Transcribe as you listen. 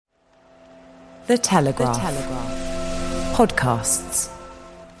The Telegraph. The Telegraph. Podcasts.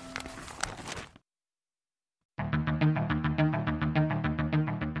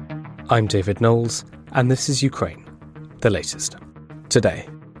 I'm David Knowles, and this is Ukraine, the latest. Today,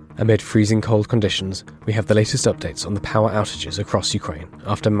 amid freezing cold conditions, we have the latest updates on the power outages across Ukraine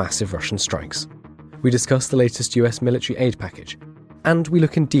after massive Russian strikes. We discuss the latest US military aid package, and we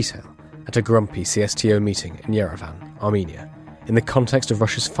look in detail at a grumpy CSTO meeting in Yerevan, Armenia, in the context of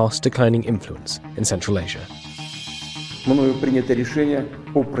Russia's fast-declining influence in Central Asia.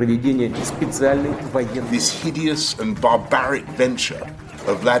 This hideous and barbaric venture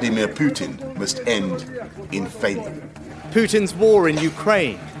of Vladimir Putin must end in failure. Putin's war in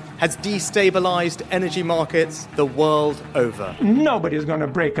Ukraine has destabilized energy markets the world over. Nobody's going to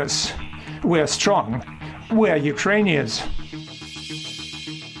break us. We're strong. We're Ukrainians.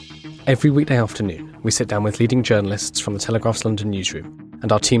 Every weekday afternoon, we sit down with leading journalists from the Telegraph's London newsroom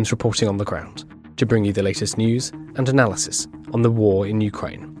and our teams reporting on the ground to bring you the latest news and analysis on the war in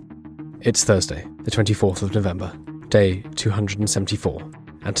Ukraine. It's Thursday, the 24th of November, day 274,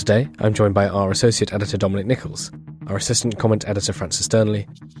 and today I'm joined by our associate editor Dominic Nichols, our assistant comment editor Francis Durnley,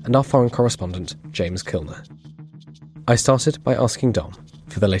 and our foreign correspondent James Kilner. I started by asking Dom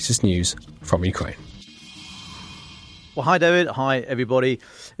for the latest news from Ukraine. Well, hi, David. Hi, everybody.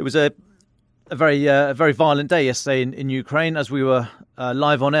 It was a very violent day yesterday in Ukraine. As we were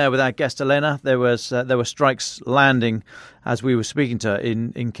live on air with our guest Elena, there were strikes landing as we were speaking to her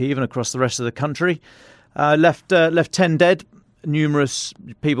in Kyiv and across the rest of the country. Left 10 dead, numerous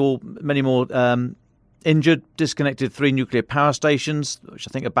people, many more injured, disconnected 3 nuclear power stations, which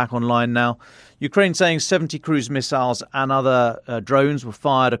I think are back online now. Ukraine saying 70 cruise missiles and other drones were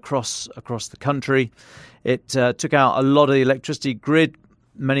fired across the country. It took out a lot of the electricity grid.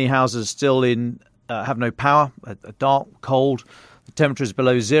 Many houses still have no power, dark, cold. The temperature is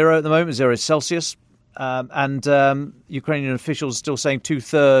below zero at the moment, 0 Celsius. And Ukrainian officials are still saying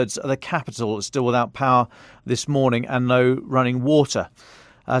 2/3 of the capital is still without power this morning and no running water.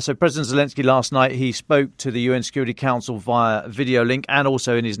 So President Zelensky last night, he spoke to the UN Security Council via video link and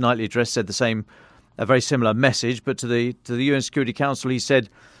also in his nightly address said a very similar message. But to the UN Security Council, he said,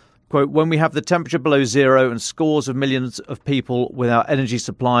 quote, "When we have the temperature below zero and scores of millions of people without energy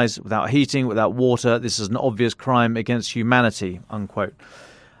supplies, without heating, without water, this is an obvious crime against humanity," unquote.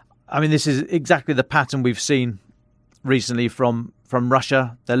 I mean, this is exactly the pattern we've seen recently from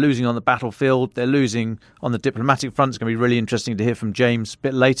Russia. They're losing on the battlefield. They're losing on the diplomatic front. It's going to be really interesting to hear from James a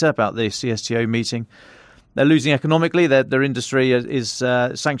bit later about the CSTO meeting. They're losing economically. Their industry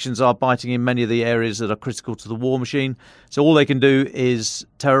sanctions are biting in many of the areas that are critical to the war machine. So all they can do is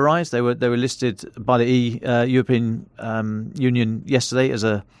terrorise. They were listed by the European Union yesterday as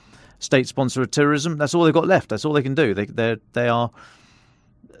a state sponsor of terrorism. That's all they've got left. That's all they can do. They are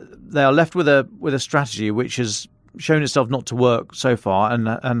left with a strategy which has shown itself not to work so far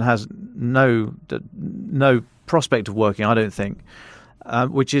and has no prospect of working, I don't think.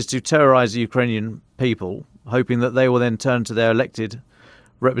 Which is to terrorise the Ukrainian people, hoping that they will then turn to their elected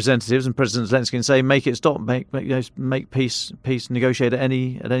representatives and President Zelensky and say, "Make it stop, make peace, negotiate at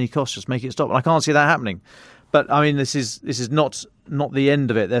any cost, just make it stop." And I can't see that happening. But I mean, this is not the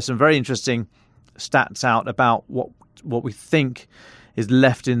end of it. There's some very interesting stats out about what we think is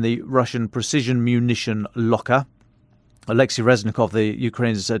left in the Russian precision munition locker. Alexei Reznikov, the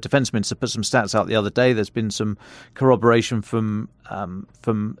Ukraine's defense minister, put some stats out the other day. There's been some corroboration from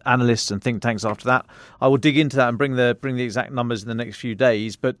analysts and think tanks after that. I will dig into that and bring the exact numbers in the next few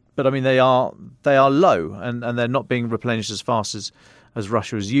days. But I mean, they are low and they're not being replenished as fast as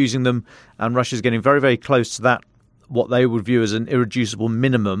Russia is using them. And Russia is getting very, very close to that, what they would view as an irreducible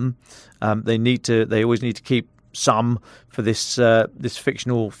minimum. They always need to keep some for this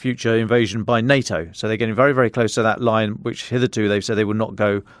fictional future invasion by NATO. So they're getting very, very close to that line, which hitherto they've said they will not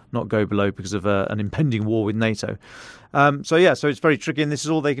go below because of an impending war with NATO. So it's very tricky, and this is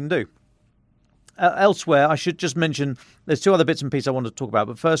all they can do. Elsewhere, I should just mention there's 2 other bits and pieces I want to talk about.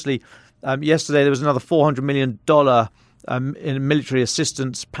 But firstly, yesterday there was another $400 million in military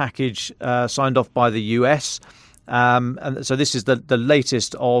assistance package signed off by the US. And so this is the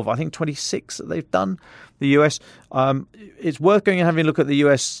latest of, I think, 26 that they've done, the US. It's worth going and having a look at the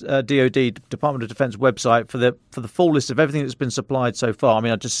US DoD, Department of Defense website for the full list of everything that's been supplied so far. I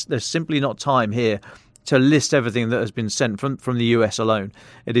mean, there's simply not time here to list everything that has been sent from the US alone.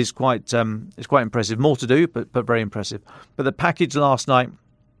 It is quite impressive. More to do, but very impressive. But the package last night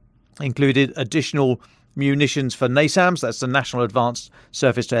included additional munitions for NASAMS. That's the National Advanced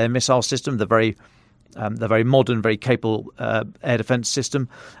Surface-to-Air Missile System, the very They're very modern, very capable air defence system.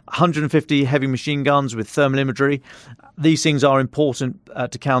 150 heavy machine guns with thermal imagery. These things are important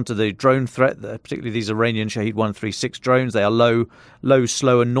to counter the drone threat, particularly these Iranian Shahed 136 drones. They are low,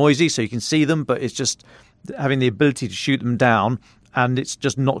 slow and noisy, so you can see them, but it's just having the ability to shoot them down, and it's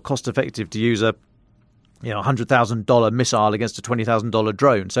just not cost effective to use a $100,000 missile against a $20,000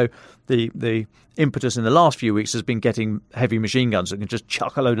 drone. So the impetus in the last few weeks has been getting heavy machine guns that can just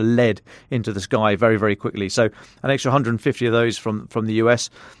chuck a load of lead into the sky very, very quickly. So an extra 150 of those from the US.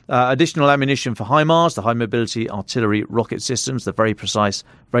 Additional ammunition for HIMARS, the high mobility artillery rocket systems, the very precise,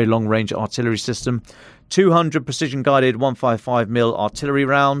 very long range artillery system. 200 precision-guided 155mm artillery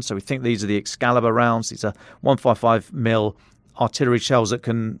rounds. So we think these are the Excalibur rounds. These are 155mm artillery shells that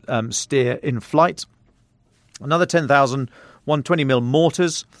can steer in flight. Another 10,000 120mm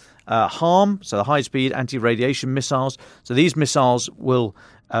mortars. HARM, so the high-speed anti-radiation missiles. So these missiles will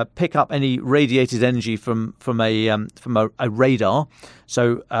pick up any radiated energy from a radar.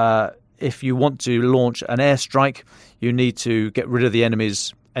 So if you want to launch an airstrike, you need to get rid of the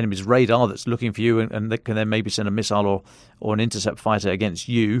enemy's radar that's looking for you, and they can then maybe send a missile or an intercept fighter against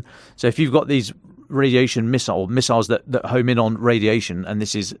you. So if you've got these radiation missiles that home in on radiation, and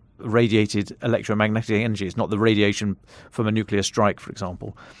this is radiated electromagnetic energy, it's not the radiation from a nuclear strike, for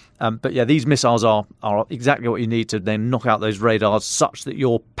example. But yeah, these missiles are exactly what you need to then knock out those radars, such that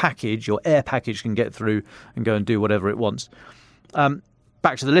your air package can get through and go and do whatever it wants.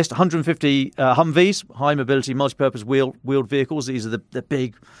 Back to the list: 150 Humvees, high mobility multi-purpose wheeled vehicles. These are the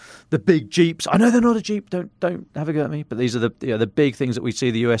big Jeeps. I know they're not a Jeep. Don't have a go at me. But these are the big things that we see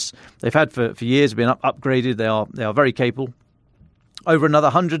the US they've had for years, been upgraded. They are very capable. Over another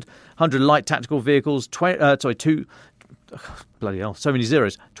 100 light tactical vehicles. Bloody hell, so many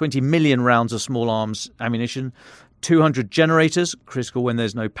zeros. 20 million rounds of small arms ammunition. 200 generators, critical when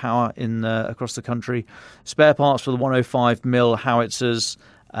there's no power in across the country. Spare parts for the 105mm howitzers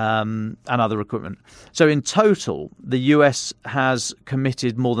and other equipment. So in total, the US has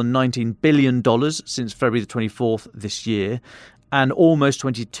committed more than $19 billion since February the 24th this year, and almost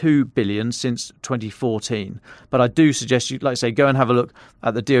 $22 billion since 2014. But I do suggest you, like I say, go and have a look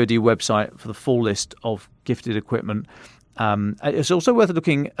at the DoD website for the full list of gifted equipment. It's also worth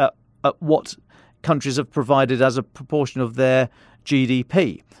looking at what countries have provided as a proportion of their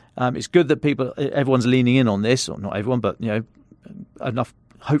GDP. It's good that everyone's leaning in on this, or not everyone, but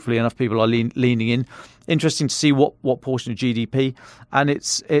hopefully enough people are leaning in. Interesting to see what portion of GDP, and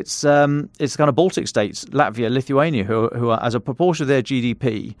it's kind of Baltic states, Latvia, Lithuania, who are as a proportion of their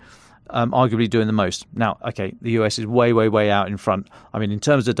GDP, arguably doing the most. Now, okay, the US is way out in front. I mean, in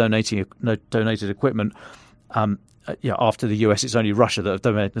terms of donated equipment. After the US, it's only Russia that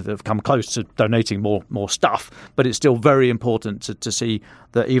have come close to donating more stuff. But it's still very important to see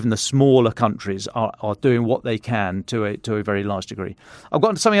that even the smaller countries are doing what they can to a very large degree. I've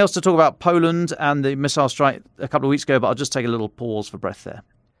got something else to talk about Poland and the missile strike a couple of weeks ago, but I'll just take a little pause for breath there.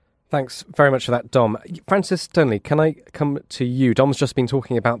 Thanks very much for that, Dom. Francis Donnelly, can I come to you? Dom's just been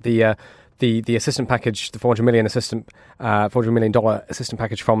talking about the assistance package, the $400 million assistance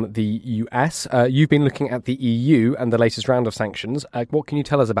package from the US. You've been looking at the EU and the latest round of sanctions. What can you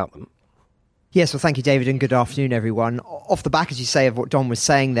tell us about them? Yes, well, thank you, David, and good afternoon, everyone. Off the back, as you say, of what Don was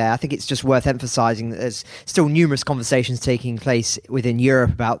saying there, I think it's just worth emphasising that there's still numerous conversations taking place within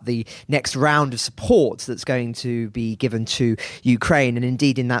Europe about the next round of support that's going to be given to Ukraine. And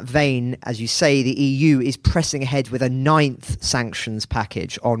indeed, in that vein, as you say, the EU is pressing ahead with a 9th sanctions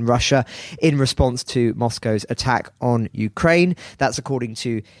package on Russia in response to Moscow's attack on Ukraine. That's according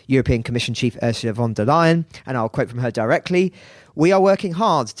to European Commission Chief Ursula von der Leyen, and I'll quote from her directly. "We are working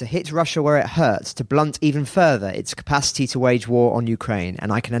hard to hit Russia where it hurts, to blunt even further its capacity to wage war on Ukraine.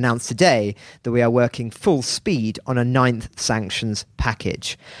 And I can announce today that we are working full speed on a 9th sanctions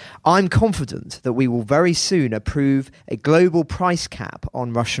package. I'm confident that we will very soon approve a global price cap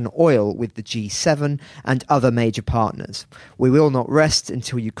on Russian oil with the G7 and other major partners. We will not rest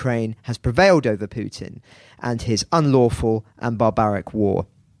until Ukraine has prevailed over Putin and his unlawful and barbaric war."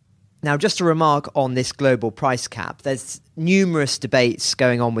 Now, just a remark on this global price cap. There's numerous debates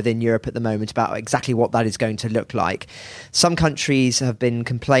going on within Europe at the moment about exactly what that is going to look like. Some countries have been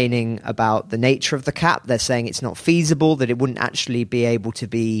complaining about the nature of the cap. They're saying it's not feasible, that it wouldn't actually be able to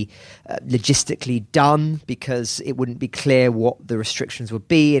be logistically done because it wouldn't be clear what the restrictions would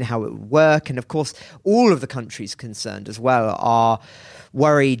be and how it would work. And of course, all of the countries concerned as well are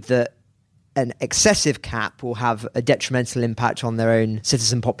worried that an excessive cap will have a detrimental impact on their own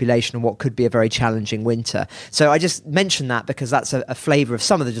citizen population and what could be a very challenging winter. So I just mention that because that's a flavour of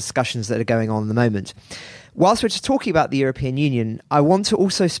some of the discussions that are going on at the moment. Whilst we're just talking about the European Union, I want to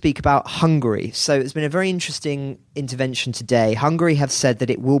also speak about Hungary. So it's been a very interesting intervention today. Hungary have said that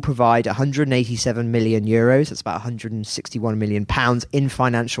it will provide 187 million euros, that's about 161 million pounds, in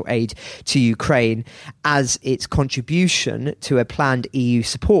financial aid to Ukraine as its contribution to a planned EU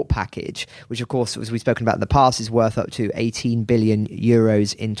support package, which of course, as we've spoken about in the past, is worth up to 18 billion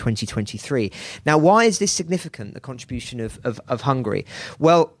euros in 2023. Now, why is this significant, the contribution of Hungary?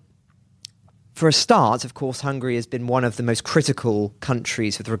 Well, for a start, of course, Hungary has been one of the most critical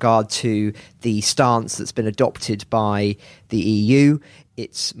countries with regard to the stance that's been adopted by the EU.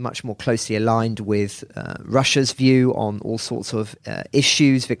 It's much more closely aligned with Russia's view on all sorts of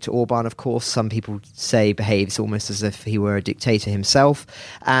issues. Viktor Orban, of course, some people say behaves almost as if he were a dictator himself.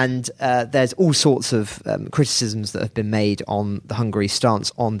 And there's all sorts of criticisms that have been made on the Hungary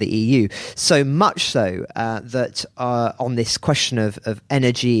stance on the EU. So much so that on this question of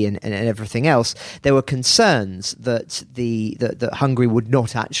energy and everything else, there were concerns that that Hungary would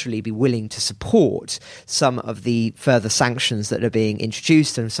not actually be willing to support some of the further sanctions that are being introduced,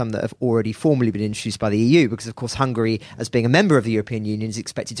 and some that have already formally been introduced by the EU, because of course Hungary, as being a member of the European Union, is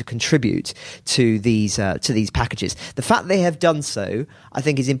expected to contribute to these packages. The fact they have done so, I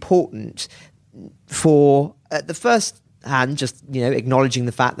think, is important for the first hand, just acknowledging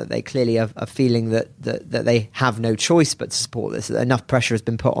the fact that they clearly are feeling that they have no choice but to support this. Enough pressure has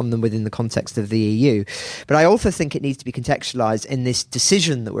been put on them within the context of the EU. But I also think it needs to be contextualised in this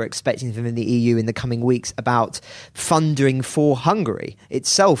decision that we're expecting from the EU in the coming weeks about funding for Hungary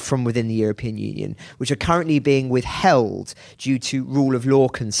itself from within the European Union, which are currently being withheld due to rule of law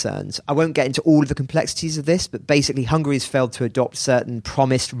concerns. I won't get into all of the complexities of this, but basically Hungary has failed to adopt certain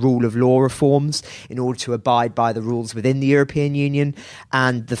promised rule of law reforms in order to abide by the rules within the European Union,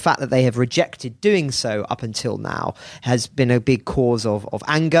 and the fact that they have rejected doing so up until now has been a big cause of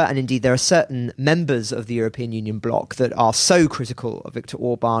anger. And indeed there are certain members of the European Union bloc that are so critical of Viktor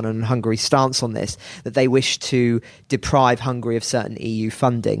Orban and Hungary's stance on this that they wish to deprive Hungary of certain EU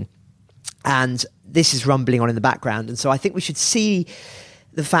funding, and this is rumbling on in the background. And so I think we should see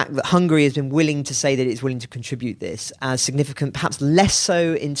the fact that Hungary has been willing to say that it's willing to contribute this as significant, perhaps less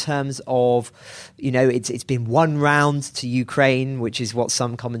so in terms of, it's been one round to Ukraine, which is what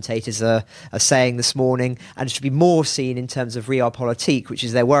some commentators are saying this morning, and it should be more seen in terms of realpolitik, which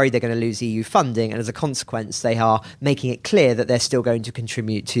is they're worried they're going to lose EU funding, and as a consequence they are making it clear that they're still going to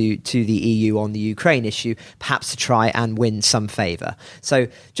contribute to the EU on the Ukraine issue, perhaps to try and win some favour. So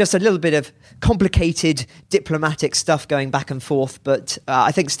just a little bit of complicated diplomatic stuff going back and forth, but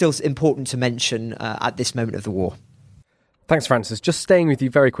I think still important to mention at this moment of the war. Thanks, Francis. Just staying with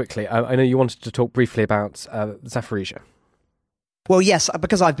you very quickly, I know you wanted to talk briefly about Zaporizhzhia. Well, yes,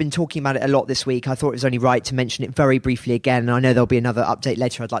 because I've been talking about it a lot this week, I thought it was only right to mention it very briefly again. And I know there'll be another update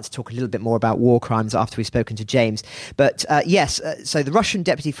later. I'd like to talk a little bit more about war crimes after we've spoken to James. But so the Russian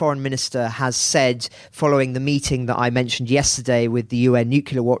Deputy Foreign Minister has said, following the meeting that I mentioned yesterday with the UN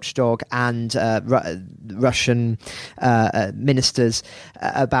nuclear watchdog and Russian ministers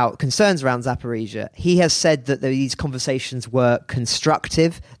about concerns around Zaporizhzhia, he has said that these conversations were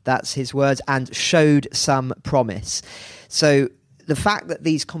constructive, that's his words, and showed some promise. So the fact that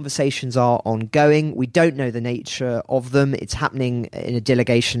these conversations are ongoing, we don't know the nature of them. It's happening in a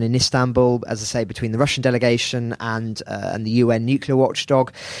delegation in Istanbul, as I say, between the Russian delegation and the UN nuclear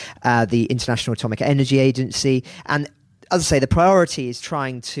watchdog, the International Atomic Energy Agency. And as I say, the priority is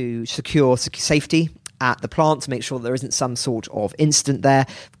trying to secure safety at the plant to make sure there isn't some sort of incident there.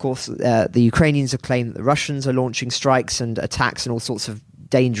 Of course, the Ukrainians have claimed that the Russians are launching strikes and attacks and all sorts of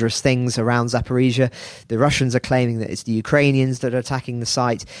dangerous things around Zaporizhzhia. The Russians are claiming that it's the Ukrainians that are attacking the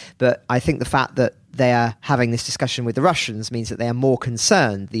site, but I think the fact that they are having this discussion with the Russians means that they are more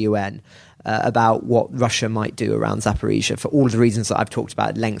concerned, the UN, about what Russia might do around Zaporizhzhia for all of the reasons that I've talked about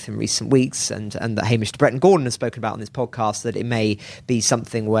at length in recent weeks, and that Hamish de Bretton-Gordon has spoken about on this podcast, that it may be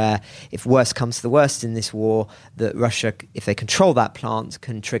something where, if worse comes to the worst in this war, that Russia, if they control that plant,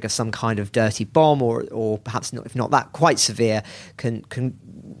 can trigger some kind of dirty bomb, or perhaps not, if not that quite severe, can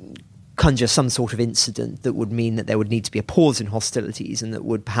conjure some sort of incident that would mean that there would need to be a pause in hostilities, and that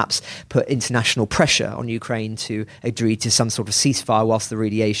would perhaps put international pressure on Ukraine to agree to some sort of ceasefire whilst the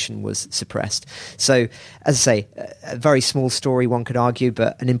radiation was suppressed. So, as I say, a very small story, one could argue,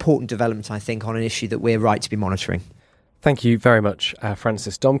 but an important development, I think, on an issue that we're right to be monitoring. Thank you very much,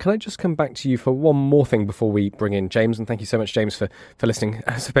 Francis. Dom, can I just come back to you for one more thing before we bring in James? And thank you so much, James, for listening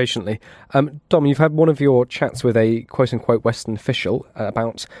so patiently. Dom, you've had one of your chats with a quote-unquote Western official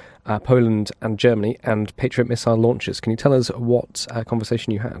about Poland and Germany and Patriot missile launches. Can you tell us what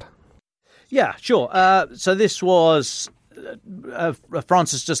conversation you had? Yeah, sure. So this was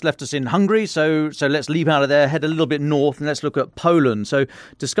France has just left us in Hungary, so let's leap out of there, head a little bit north, and let's look at Poland. So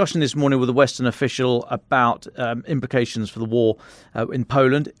discussion this morning with a Western official about implications for the war in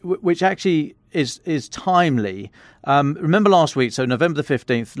Poland, which actually is timely. Remember last week, so November the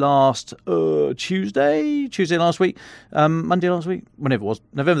 15th, Tuesday last week, Monday last week, whenever it was,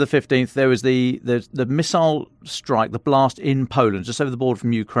 November the 15th, there was the missile strike, the blast in Poland, just over the border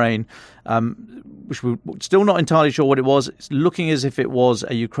from Ukraine, which we're still not entirely sure what it was. It's looking as if it was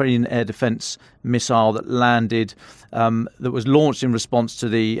a Ukrainian air defense missile that landed, that was launched in response to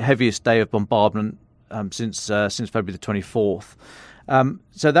the heaviest day of bombardment since February the 24th.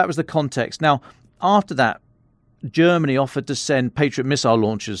 So that was the context. Now, after that, Germany offered to send Patriot missile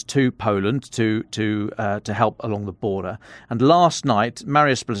launchers to Poland to help along the border. And last night,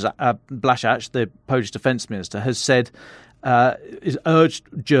 Mariusz Błaszczak, the Polish defence minister, has said is urged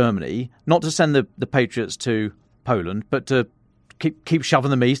Germany not to send the Patriots to Poland, but to keep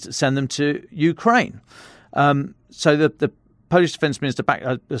shoving them east, send them to Ukraine. So the Polish defence minister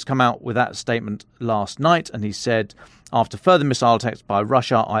has come out with that statement last night, and he said, after further missile attacks by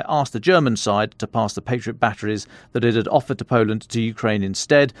Russia, I asked the German side to pass the Patriot batteries that it had offered to Poland to Ukraine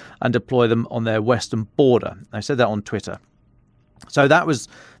instead and deploy them on their western border. I said that on Twitter. So that was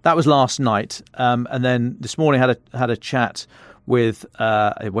last night, and then this morning had a chat with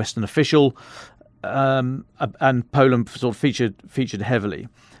a Western official, and Poland sort of featured heavily.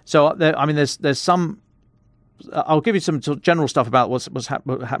 So there's some. I'll give you some sort of general stuff about what's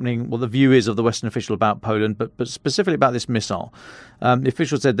happening, what the view is of the Western official about Poland, but specifically about this missile. The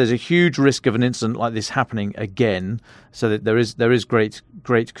official said there's a huge risk of an incident like this happening again, so that there is great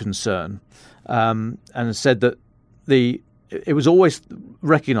concern, and said that it was always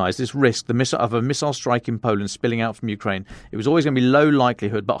recognised, this risk, of a missile strike in Poland spilling out from Ukraine. It was always going to be low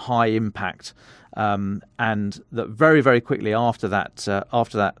likelihood but high impact, and that very, very quickly after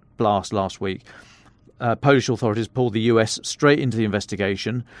that blast last week, Polish authorities pulled the US straight into the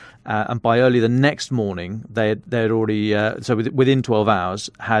investigation, and by early the next morning, they had already, within 12 hours,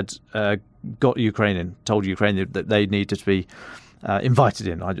 had got Ukraine in, told Ukraine that they needed to be invited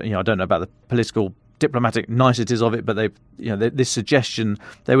in. I don't know about the political, diplomatic niceties of it, but this suggestion,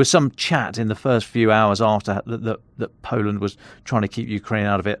 there was some chat in the first few hours after that Poland was trying to keep Ukraine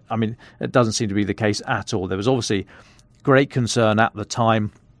out of it. I mean, it doesn't seem to be the case at all. There was obviously great concern at the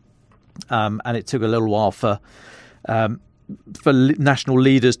time. And it took a little while for national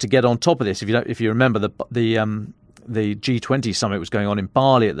leaders to get on top of this. If you remember, the G20 summit was going on in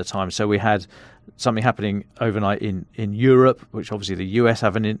Bali at the time, so we had something happening overnight in Europe, which obviously the US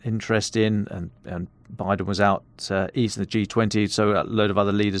have an interest in, and Biden was out east in the G20, so a load of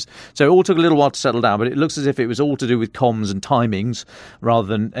other leaders. So it all took a little while to settle down, but it looks as if it was all to do with comms and timings rather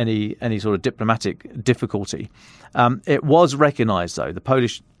than any sort of diplomatic difficulty. It was recognised, though. The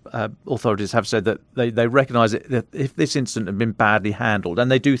Polish authorities have said that they recognise that if this incident had been badly handled, and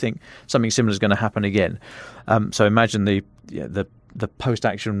they do think something similar is going to happen again. So imagine the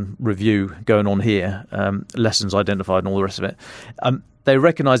post-action review going on here, lessons identified and all the rest of it. They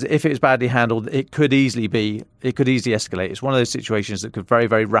recognise that if it was badly handled, it could easily escalate. It's one of those situations that could very,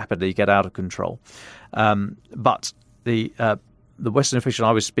 very rapidly get out of control. But the Western official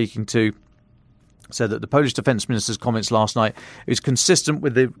I was speaking to said that the Polish defence minister's comments last night is consistent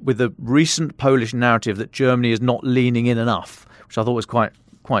with the recent Polish narrative that Germany is not leaning in enough, which I thought was quite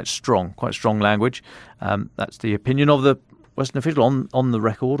strong language. That's the opinion of the Western official on the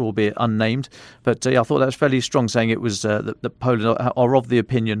record, albeit unnamed. But I thought that was fairly strong, saying it was that Poland are of the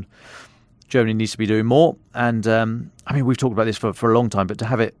opinion Germany needs to be doing more. And we've talked about this for a long time, but to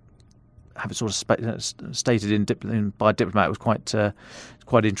have it sort of stated by a diplomat was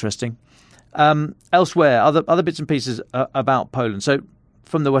quite interesting. Elsewhere, other bits and pieces about Poland. So,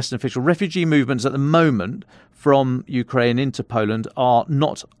 from the Western official, refugee movements at the moment from Ukraine into Poland are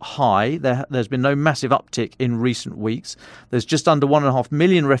not high. There's been no massive uptick in recent weeks. There's just under 1.5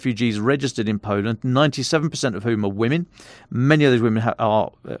 million refugees registered in Poland, 97% of whom are women. Many of those women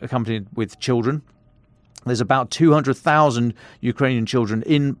are accompanied with children. There's about 200,000 Ukrainian children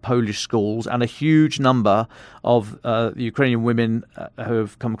in Polish schools, and a huge number of Ukrainian women who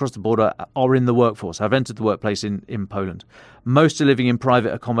have come across the border are in the workforce, have entered the workplace in Poland. Most are living in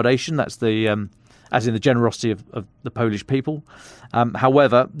private accommodation. That's as in the generosity of the Polish people.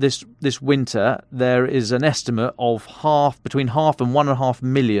 However, this winter there is an estimate of between half and 1.5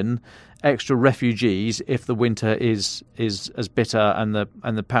 million extra refugees if the winter is as bitter and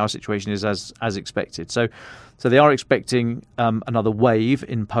the power situation is as expected. So they are expecting another wave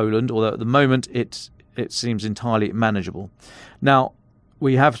in Poland, although at the moment it seems entirely manageable. Now,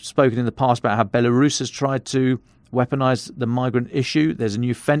 we have spoken in the past about how Belarus has tried to weaponise the migrant issue. There's a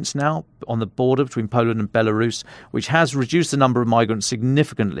new fence now on the border between Poland and Belarus, which has reduced the number of migrants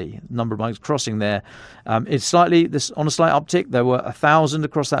significantly. The number of migrants crossing there. It's on a slight uptick. There were 1,000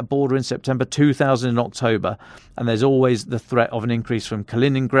 across that border in September, 2,000 in October, and there's always the threat of an increase from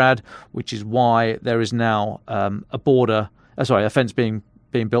Kaliningrad, which is why there is now a fence being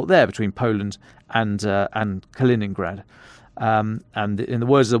built there between Poland and Kaliningrad. And in the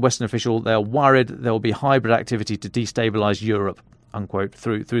words of the Western official, they are worried there will be hybrid activity to destabilise Europe, unquote,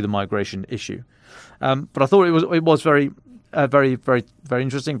 through the migration issue. But I thought it was very, very, very, very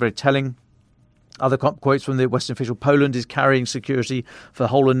interesting, very telling. Other quotes from the Western official: Poland is carrying security for the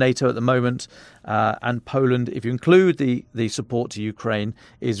whole of NATO at the moment, and Poland, if you include the support to Ukraine,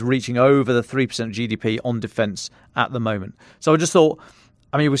 is reaching over the 3% GDP on defence at the moment. So I just thought,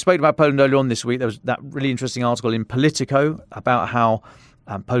 we spoke about Poland earlier on this week. There was that really interesting article in Politico about how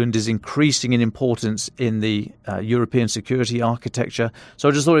Poland is increasing in importance in the European security architecture. So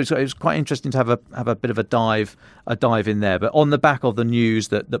I just thought it was quite interesting to have a bit of a dive in there. But on the back of the news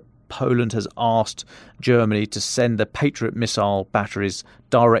that Poland has asked Germany to send the Patriot missile batteries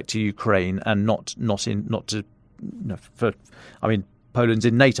direct to Ukraine and Poland's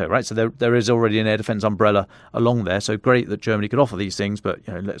in NATO, right? So there is already an air defence umbrella along there. So great that Germany could offer these things, but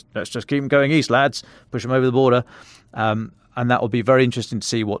let's just keep them going east, lads. Push them over the border, and that will be very interesting to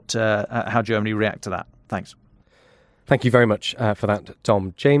see how Germany react to that. Thanks. Thank you very much for that,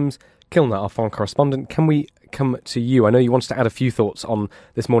 Dom. James Kilner, our foreign correspondent, can we come to you? I know you wanted to add a few thoughts on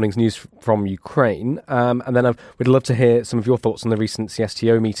this morning's news from Ukraine, and then we'd love to hear some of your thoughts on the recent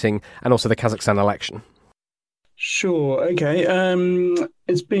CSTO meeting and also the Kazakhstan election. Sure. Okay.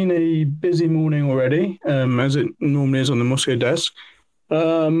 It's been a busy morning already, as it normally is on the Moscow desk.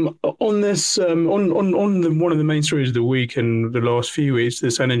 On this, on one of the main stories of the week and the last few weeks,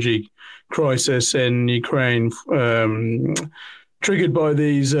 this energy crisis in Ukraine, triggered by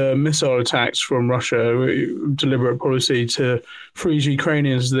these missile attacks from Russia, deliberate policy to freeze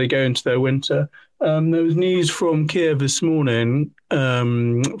Ukrainians as they go into their winter. There was news from Kiev this morning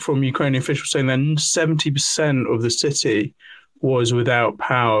from Ukrainian officials saying that 70% of the city was without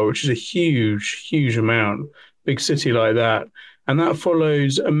power, which is a huge, huge amount, big city like that. And that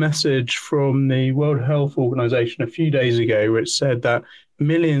follows a message from the World Health Organization a few days ago, which said that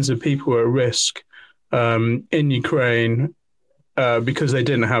millions of people are at risk in Ukraine because they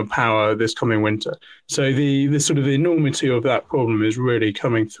didn't have power this coming winter. So the sort of enormity of that problem is really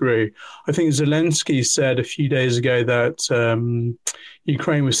coming through. I think Zelensky said a few days ago that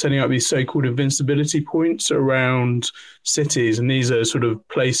Ukraine was setting up these so-called invincibility points around cities, and these are sort of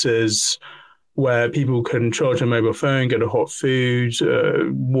places where people can charge a mobile phone, get a hot food,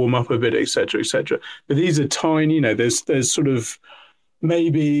 warm up a bit, etc., etc. But these are tiny. There's sort of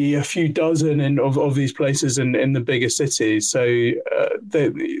maybe a few dozen of these places in the bigger cities. So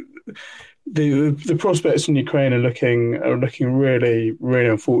the prospects in Ukraine are looking really, really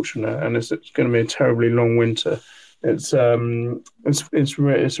unfortunate, and it's going to be a terribly long winter. It's a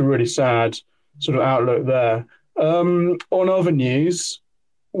really sad sort of outlook there. On other news,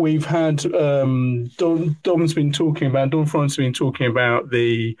 we've had Don France's been talking about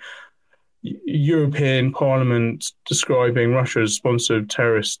the European Parliament describing Russia as sponsored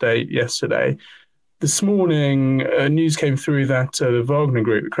terrorist state yesterday. This morning, news came through that the Wagner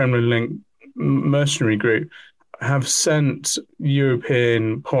Group, the Kremlin-linked mercenary group, have sent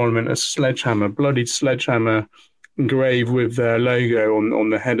European Parliament a bloodied sledgehammer engraved with their logo on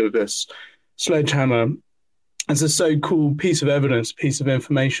the head of this sledgehammer as a so-called piece of evidence, piece of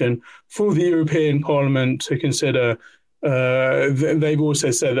information for the European Parliament to consider. They've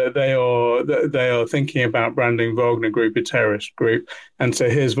also said that they are thinking about branding Wagner Group a terrorist group, and so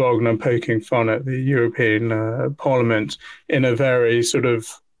here's Wagner poking fun at the European Parliament in a very sort of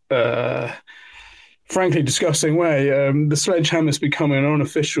frankly disgusting way. The sledgehammer's become an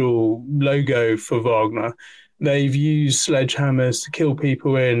unofficial logo for Wagner. They've used sledgehammers to kill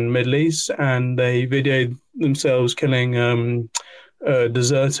people in Middle East, and they videoed themselves killing a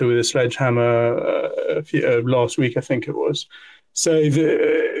deserter with a sledgehammer last week, I think it was. So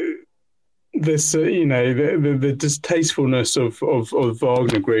the distastefulness of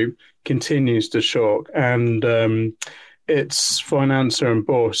Wagner Group continues to shock, and its financier and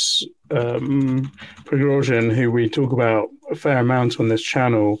boss, Prigozhin, who we talk about a fair amount on this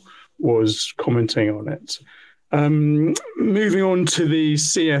channel, was commenting on it. Moving on to the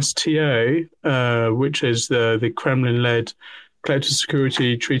CSTO, which is the Kremlin-led Collective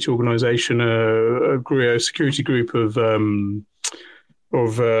Security Treaty Organization, a security group of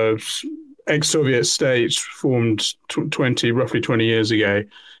ex-Soviet states formed roughly 20 years ago.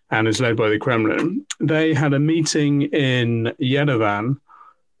 and is led by the Kremlin. They had a meeting in Yerevan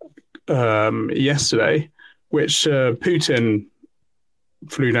yesterday, which Putin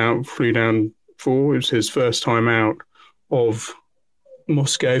flew down for. It was his first time out of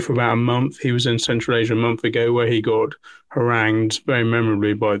Moscow for about a month. He was in Central Asia a month ago, where he got harangued very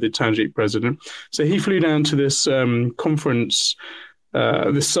memorably by the Tajik president. So he flew down to this conference,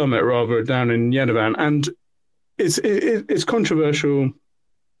 this summit rather, down in Yerevan, and it's controversial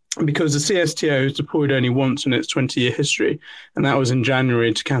because the CSTO has deployed only once in its 20-year history, and that was in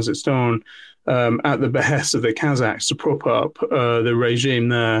January to Kazakhstan at the behest of the Kazakhs to prop up the regime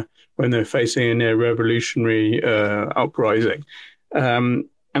there when they're facing a near revolutionary uprising. And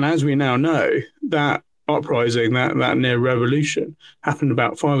as we now know, that uprising, that near revolution, happened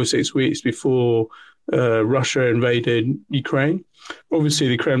about 5 or 6 weeks before Russia invaded Ukraine. Obviously,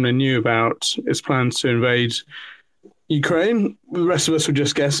 the Kremlin knew about its plans to invade Ukraine. The rest of us were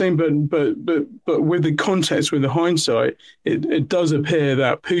just guessing, but with the context, with the hindsight, it does appear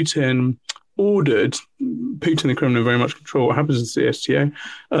that Putin and the Kremlin very much control what happens in the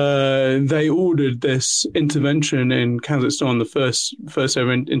CSTO. They ordered this intervention in Kazakhstan, the first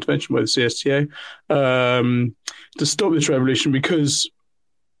ever intervention by the CSTO, to stop this revolution, because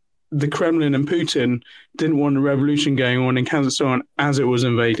the Kremlin and Putin didn't want a revolution going on in Kazakhstan as it was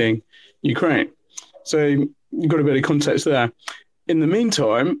invading Ukraine. So you've got a bit of context there. In the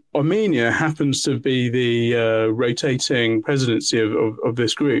meantime, Armenia happens to be the rotating presidency of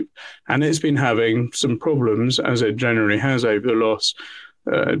this group, and it's been having some problems, as it generally has over the last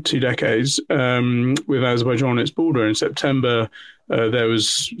 2 decades, with Azerbaijan at its border. In September, there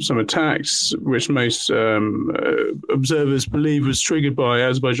was some attacks, which most observers believe was triggered by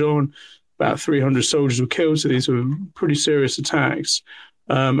Azerbaijan. About 300 soldiers were killed, so these were pretty serious attacks.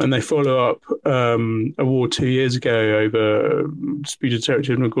 And they follow up a war 2 years ago over disputed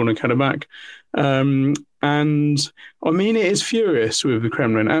territory of Nagorno-Karabakh. And Armenia is furious with the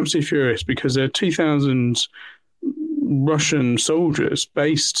Kremlin, absolutely furious, because there are 2,000 Russian soldiers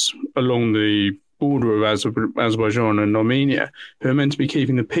based along the border of Azerbaijan and Armenia who are meant to be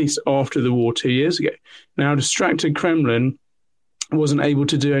keeping the peace after the war 2 years ago. Now, a distracted Kremlin wasn't able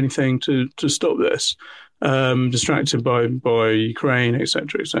to do anything to stop this. Distracted by Ukraine,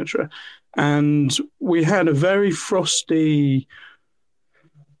 etc., etc. And we had a very frosty,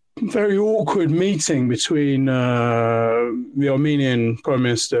 very awkward meeting between the Armenian Prime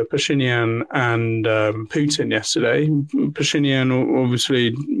Minister Pashinyan and Putin yesterday. Pashinyan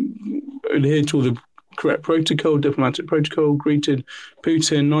obviously adhered to all the correct protocol, diplomatic protocol, greeted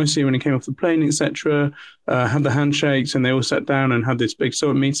Putin nicely when he came off the plane, etc., had the handshakes, and they all sat down and had this big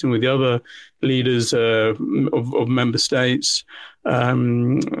summit meeting with the other leaders of member states,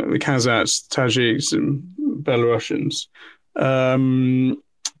 the Kazakhs, Tajiks, and Belarusians. And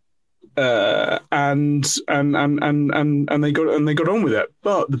they got on with it,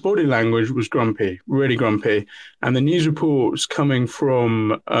 but the body language was grumpy, really grumpy, and the news reports coming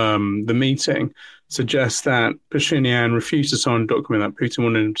from the meeting suggest that Pashinyan refused to sign a document that Putin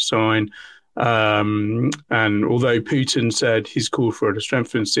wanted him to sign. And although Putin said he's called for a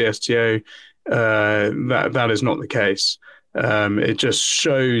strengthened CSTO, that is not the case. It just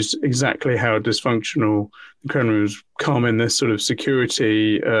shows exactly how dysfunctional the Kremlin has come in this sort of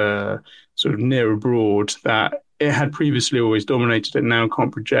security, sort of near abroad, that it had previously always dominated and now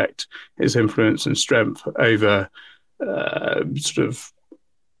can't project its influence and strength over sort of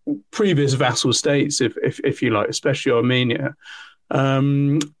previous vassal states, if you like, especially Armenia.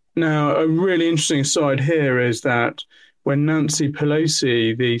 Now, a really interesting aside here is that when Nancy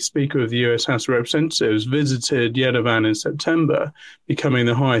Pelosi, the Speaker of the US House of Representatives, visited Yerevan in September, becoming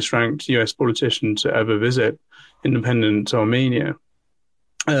the highest-ranked US politician to ever visit independent Armenia,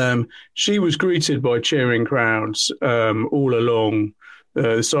 she was greeted by cheering crowds all along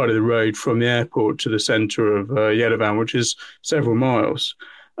the side of the road from the airport to the centre of Yerevan, which is several miles.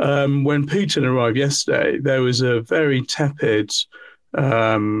 When Putin arrived yesterday, there was a very tepid,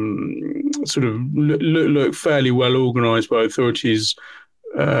 sort of look fairly well organised by authorities,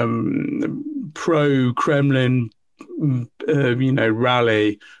 pro-Kremlin,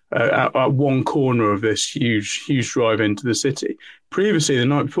 rally at one corner of this huge drive into the city. Previously, the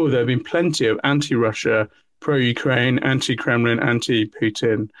night before, there had been plenty of anti-Russia, pro-Ukraine, anti-Kremlin,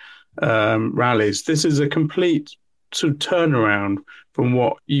 anti-Putin rallies. This is a complete sort of turnaround from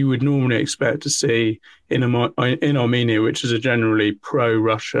what you would normally expect to see in Armenia, which is a generally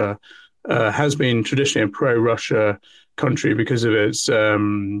pro-Russia, has been traditionally a pro-Russia country because of its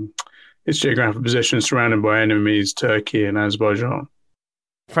geographical position surrounded by enemies, Turkey and Azerbaijan.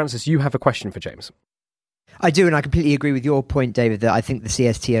 Francis, you have a question for James. I do, and I completely agree with your point, David, that I think the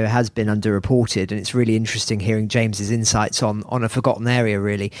CSTO has been underreported, and it's really interesting hearing James's insights on a forgotten area,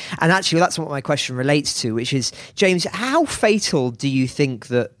 really. And actually, that's what my question relates to, which is, James, how fatal do you think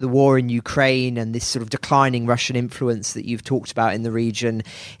that the war in Ukraine and this sort of declining Russian influence that you've talked about in the region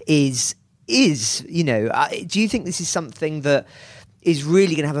is, do you think this is something that is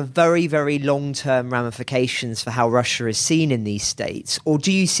really going to have a very, very long-term ramifications for how Russia is seen in these states? Or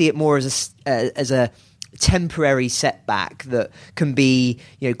do you see it more as a temporary setback that can be,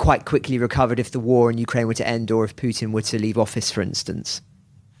 quite quickly recovered if the war in Ukraine were to end, or if Putin were to leave office, for instance?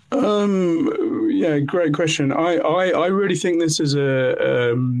 Yeah, great question. I really think this is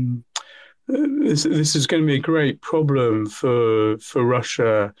this is going to be a great problem for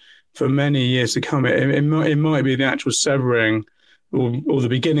Russia for many years to come. It might be the actual severing or the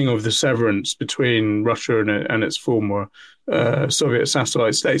beginning of the severance between Russia and its former Soviet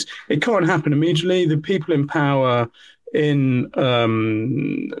satellite states. It can't happen immediately. The people in power in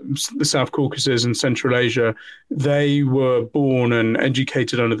the South Caucasus and Central Asia, they were born and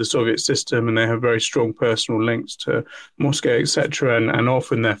educated under the Soviet system, and they have very strong personal links to Moscow, etc. And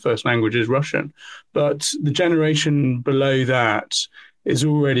often their first language is Russian. But the generation below that is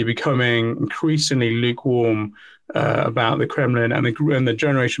already becoming increasingly lukewarm about the Kremlin, and the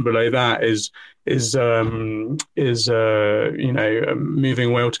generation below that is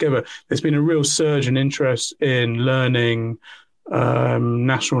moving well together. There's been a real surge in interest in learning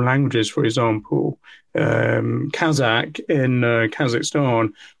national languages, for example. Kazakh in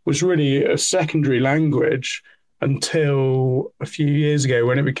Kazakhstan was really a secondary language until a few years ago,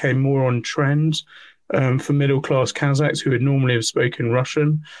 when it became more on trend for middle-class Kazakhs who would normally have spoken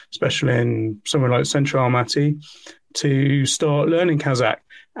Russian, especially in somewhere like Central Almaty, to start learning Kazakh.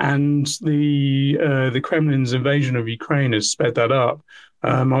 And the Kremlin's invasion of Ukraine has sped that up.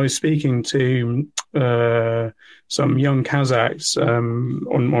 I was speaking to some young Kazakhs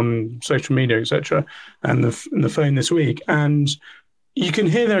on social media, etc., and the phone this week, and you can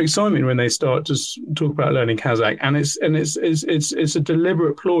hear their excitement when they start to talk about learning Kazakh, and it's a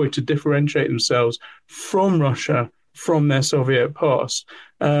deliberate ploy to differentiate themselves from Russia, from their Soviet past.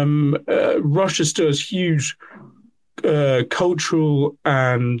 Russia still has huge cultural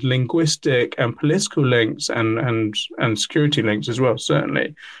and linguistic and political links and security links as well.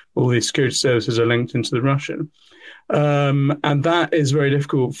 Certainly, all these security services are linked into the Russian. And that is very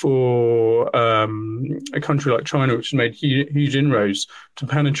difficult for a country like China, which has made huge inroads to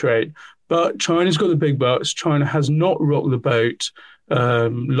penetrate. But China's got the big bucks. China has not rocked the boat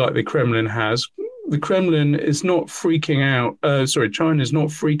like the Kremlin has. The Kremlin is not freaking out. China is not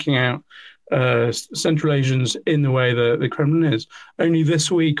freaking out Central Asians in the way that the Kremlin is. Only this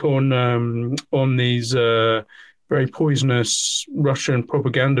week on these very poisonous Russian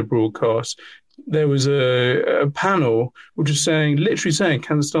propaganda broadcasts, there was a panel which was literally saying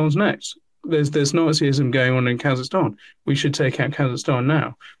Kazakhstan's next. There's Nazism going on in Kazakhstan. We should take out Kazakhstan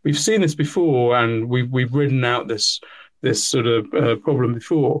now. We've seen this before, and we've ridden out this sort of problem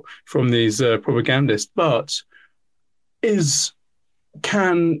before from these propagandists. But is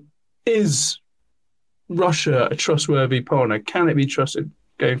Russia a trustworthy partner? Can it be trusted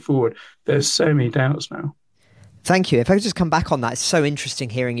going forward? There's so many doubts now. Thank you. If I could just come back on that, it's so interesting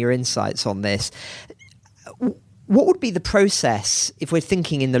hearing your insights on this. What would be the process, if we're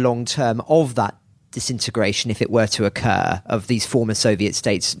thinking in the long term, of that disintegration, if it were to occur, of these former Soviet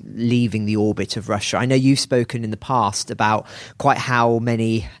states leaving the orbit of Russia? I know you've spoken in the past about quite how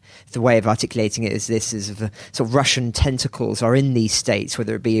many, the way of articulating it is this, is the sort of Russian tentacles are in these states,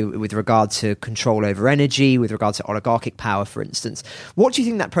 whether it be with regard to control over energy, with regard to oligarchic power, for instance. What do you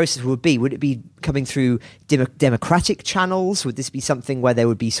think that process would be? Would it be coming through democratic channels? Would this be something where there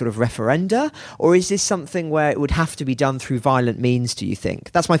would be sort of referenda? Or is this something where it would have to be done through violent means, do you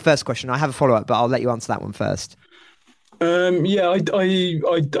think? That's my first question. I have a follow-up, but I'll let you answer that one first. I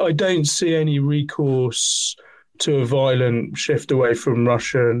don't see any recourse to a violent shift away from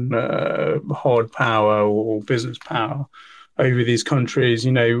Russian hard power or business power over these countries.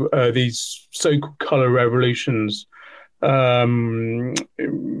 These so-called color revolutions,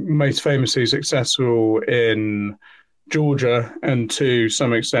 most famously successful in Georgia and to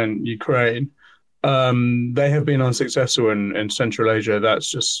some extent Ukraine. They have been unsuccessful in Central Asia. That's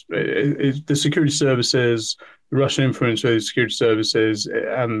just the security services, the Russian influence with the security services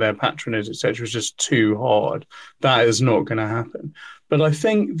and their patronage, etc., is just too hard. That is not going to happen. But I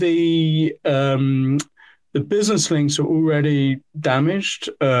think the business links are already damaged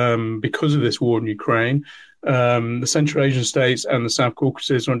because of this war in Ukraine. the Central Asian states and the South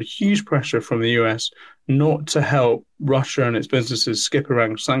Caucasus are under huge pressure from the US not to help Russia and its businesses skip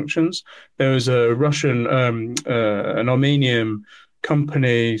around sanctions. There was a Russian, an Armenian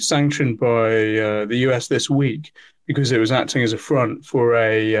company sanctioned by the US this week because it was acting as a front for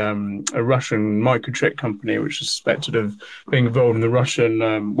a Russian microchip company, which is suspected of being involved in the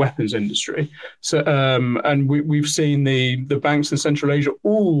Russian weapons industry. So, and we've seen the banks in Central Asia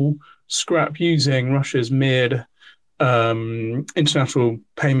all scrap using Russia's MIR international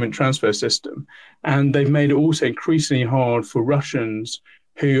payment transfer system, and they've made it also increasingly hard for Russians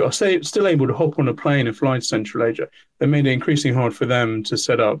who are still able to hop on a plane and fly to Central Asia. They made it increasingly hard for them to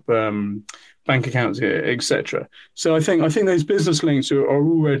set up bank accounts, etc. So I think those business links are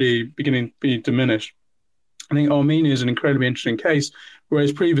already beginning to be diminished. I think Armenia is an incredibly interesting case,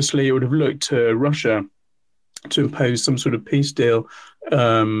 whereas previously it would have looked to Russia to impose some sort of peace deal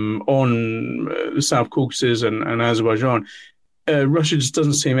on the South Caucasus and Azerbaijan. Russia just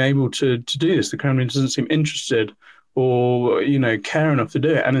doesn't seem able to do this. The Kremlin doesn't seem interested or care enough to do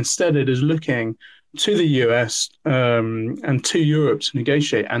it, and instead it is looking to the US and to Europe to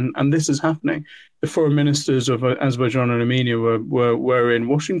negotiate, and this is happening. The foreign ministers of Azerbaijan and Armenia were in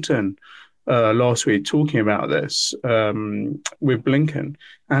Washington last week talking about this with Blinken,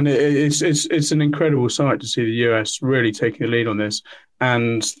 and it's an incredible sight to see the US really taking the lead on this,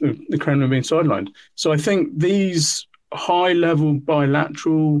 and the Kremlin being sidelined. So I think these high-level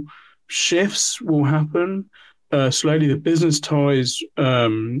bilateral shifts will happen. Slowly, the business ties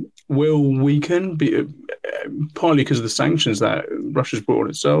will weaken, partly because of the sanctions that Russia's brought on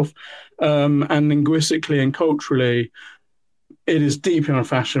itself. And linguistically and culturally, it is deeply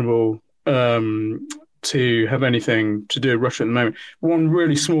unfashionable to have anything to do with Russia at the moment. One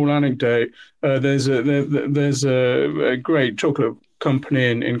really small anecdote, there's a great chocolate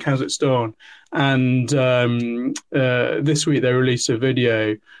company in Kazakhstan, and this week they released a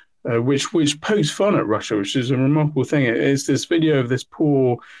video which pokes fun at Russia, which is a remarkable thing. It's this video of this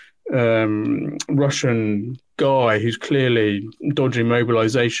poor Russian guy who's clearly dodging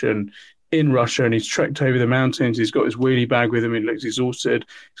mobilization in Russia, and he's trekked over the mountains. He's got his wheelie bag with him. He looks exhausted.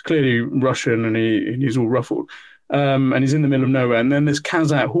 He's clearly Russian, and he's all ruffled. And he's in the middle of nowhere. And then this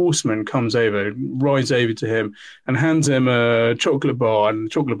Kazakh horseman comes over, rides over to him, and hands him a chocolate bar. And the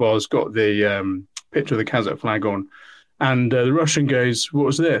chocolate bar's got the picture of the Kazakh flag on. And the Russian goes,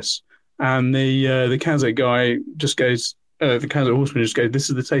 "What's this?" And the Kazakh guy just goes, the Kazakh horseman just goes, "This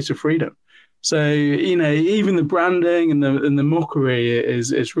is the taste of freedom." So even the branding and the mockery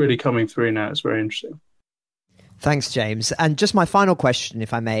is really coming through now. It's very interesting. Thanks, James. And just my final question,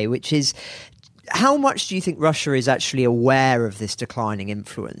 if I may, which is, how much do you think Russia is actually aware of this declining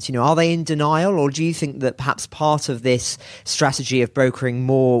influence? Are they in denial, or do you think that perhaps part of this strategy of brokering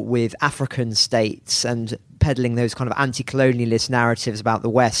more with African states and peddling those kind of anti-colonialist narratives about the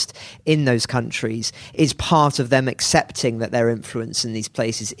West in those countries is part of them accepting that their influence in these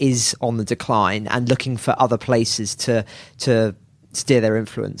places is on the decline and looking for other places to steer their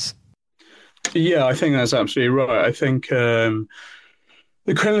influence? Yeah, I think that's absolutely right. I think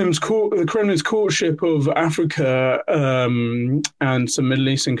the Kremlin's courtship of Africa and some Middle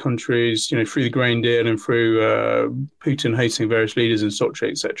Eastern countries, through the grain deal and through Putin hating various leaders in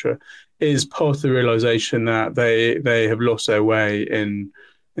Sochi, etc., is part of the realization that they have lost their way in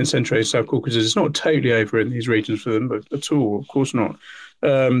Central Asia, South Caucasus. It's not totally over in these regions for them, but at all, of course not.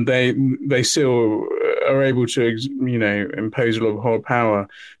 They still are able to, impose a lot of hard power,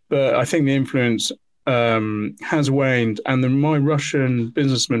 but I think the influence has waned, and my Russian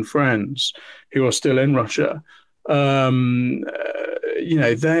businessmen friends who are still in Russia, they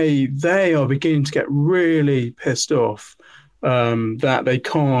are beginning to get really pissed off that they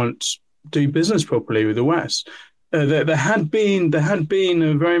can't do business properly with the West. There had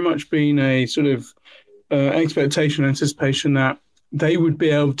very much been a sort of expectation, anticipation that they would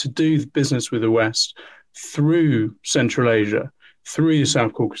be able to do business with the West through Central Asia, through the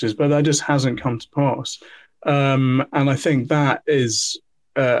South Caucasus, but that just hasn't come to pass. And I think that is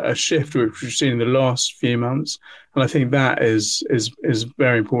a shift which we've seen in the last few months, and I think that is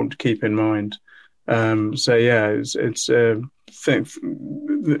very important to keep in mind. The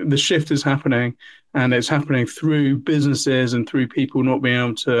shift is happening, and it's happening through businesses and through people not being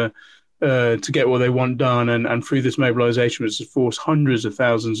able to get what they want done, and through this mobilization, which has forced hundreds of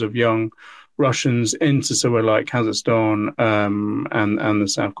thousands of young Russians into somewhere like Kazakhstan and the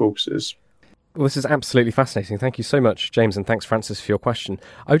South Caucasus. Well, this is absolutely fascinating. Thank you so much, James, and thanks, Francis, for your question.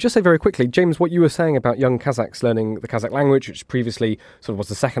 I would just say very quickly, James, what you were saying about young Kazakhs learning the Kazakh language, which previously sort of was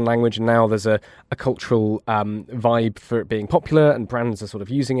the second language, and now there's a cultural vibe for it being popular, and brands are sort of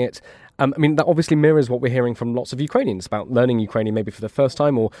using it. I mean, that obviously mirrors what we're hearing from lots of Ukrainians about learning Ukrainian maybe for the first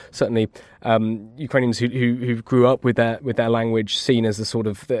time, or certainly Ukrainians who grew up with their language seen as the sort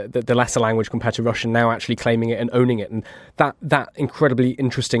of the lesser language compared to Russian, now actually claiming it and owning it. And that incredibly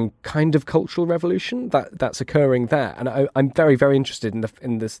interesting kind of cultural revolution that's occurring there. And I'm very, very interested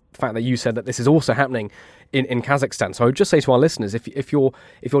in this fact that you said that this is also happening in Kazakhstan. So I would just say to our listeners, if you're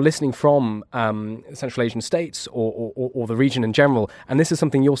listening from Central Asian states or the region in general, and this is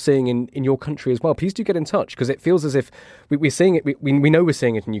something you're seeing in your country as well, please do get in touch, because it feels as if we're seeing it. We know we're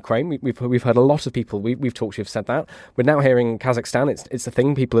seeing it in Ukraine. We've heard a lot of people we've talked to have said that. We're now hearing Kazakhstan. It's a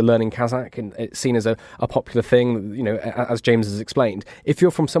thing. People are learning Kazakh, and it's seen as a popular thing. You know, as James has explained. If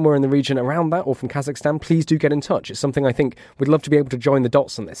you're from somewhere in the region around that, or from Kazakhstan, please do get in touch. It's something I think we'd love to be able to join the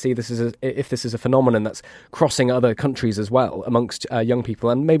dots on this. See, if this is a phenomenon that's crossing other countries as well amongst young people,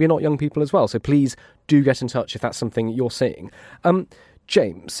 and maybe not young people as well. So please do get in touch if that's something you're seeing.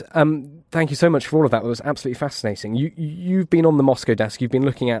 James, thank you so much for all of that. It was absolutely fascinating. You've been on the Moscow desk. You've been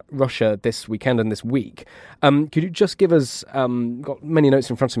looking at Russia this weekend and this week. Could you just give us, got many notes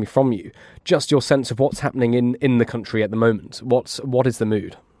in front of me from you, just your sense of what's happening in the country at the moment? What is the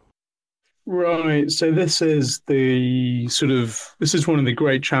mood? Right. So this is one of the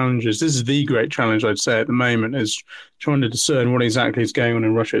great challenges. This is the great challenge, I'd say, at the moment, is trying to discern what exactly is going on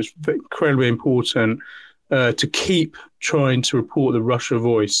in Russia. It's incredibly important to keep trying to report the Russia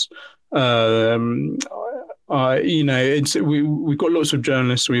voice. We've got lots of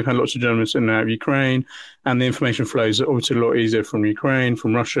journalists. We've had lots of journalists in and out of Ukraine, and the information flows are obviously a lot easier from Ukraine.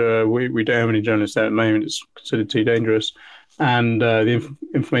 From Russia, we don't have any journalists there at the moment. It's considered too dangerous. And the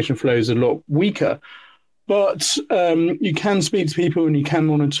information flow is a lot weaker. But you can speak to people, and you can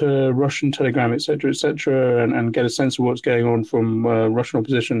monitor Russian Telegram, et cetera, and get a sense of what's going on from Russian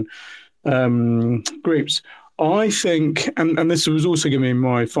opposition groups. I think, and this was also giving me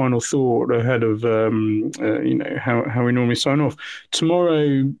my final thought ahead of how we normally sign off.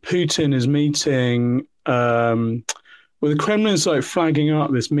 Tomorrow, Putin is meeting. The Kremlin's flagging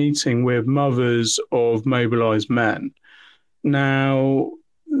up this meeting with mothers of mobilized men. Now,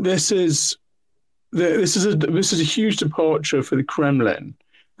 this is a huge departure for the Kremlin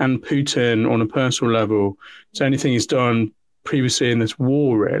and Putin on a personal level. It's anything he's done previously in this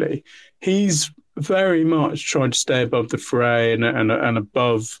war, really. He's very much tried to stay above the fray and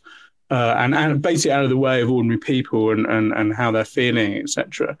above and basically out of the way of ordinary people and how they're feeling,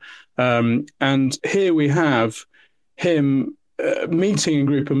 etc. And here we have him meeting a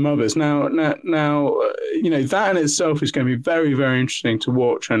group of mothers. Now, that in itself is going to be very, very interesting to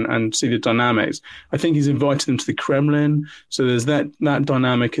watch and see the dynamics. I think he's invited them to the Kremlin, so there's that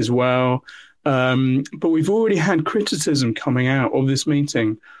dynamic as well. But we've already had criticism coming out of this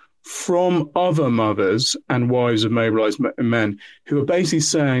meeting from other mothers and wives of mobilized men who are basically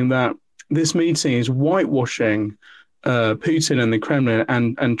saying that this meeting is whitewashing Putin and the Kremlin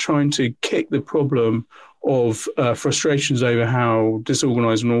and trying to kick the problem of frustrations over how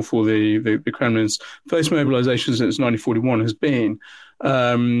disorganized and awful the Kremlin's first mobilization since 1941 has been,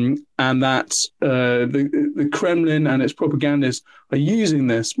 and that the Kremlin and its propagandists are using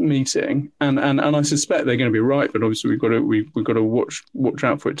this meeting, and I suspect they're going to be right, but obviously we've got to watch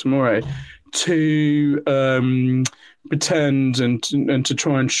out for it tomorrow, to pretend and to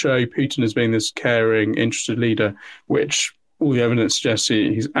try and show Putin as being this caring, interested leader, which all the evidence suggests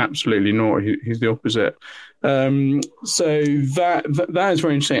he's absolutely not. He's the opposite. So that is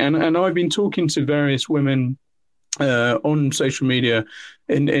very interesting. And I've been talking to various women on social media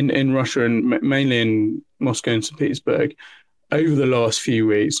in Russia and mainly in Moscow and St. Petersburg over the last few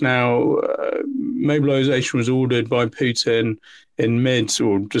weeks. Now, mobilization was ordered by Putin in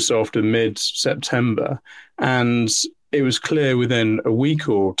just after mid-September. And it was clear within a week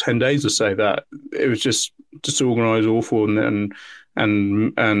or 10 days or so that it was just disorganized, awful, and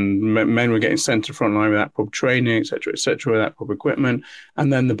men were getting sent to front line without proper training, et cetera, without proper equipment.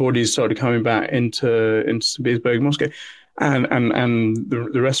 And then the bodies started coming back into St. Petersburg, Moscow, and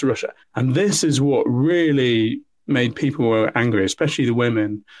the rest of Russia. And this is what really made people angry, especially the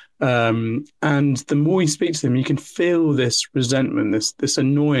women. And the more you speak to them, you can feel this resentment, this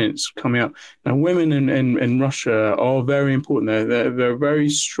annoyance coming up. Now, women in Russia are very important. They're a very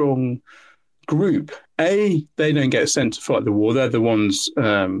strong group. They don't get sent to fight the war. They're the ones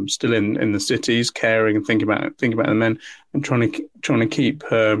still in the cities, caring and thinking about the men and trying to keep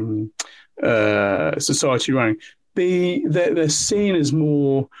society running. They're seen as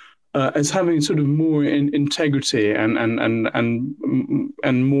more as having sort of more integrity and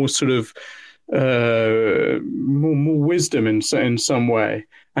more sort of more wisdom in some way.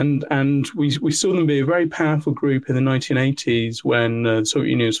 and we saw them be a very powerful group in the 1980s when the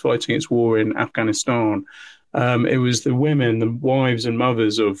Soviet Union was fighting its war in Afghanistan. It was the women, the wives and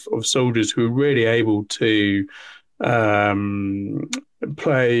mothers of soldiers who were really able to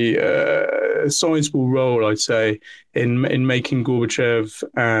play a sizable role, I'd say, in making Gorbachev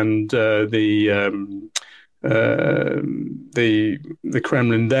and the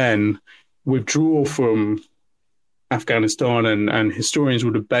Kremlin then withdraw from Afghanistan, and historians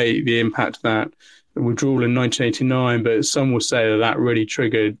will debate the impact of that withdrawal in 1989, but some will say that really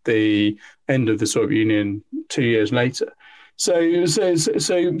triggered the end of the Soviet Union 2 years later. So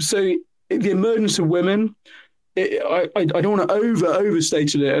the emergence of women, I don't want to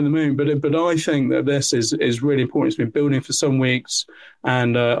overstate it at the moment, but I think that this is really important. It's been building for some weeks,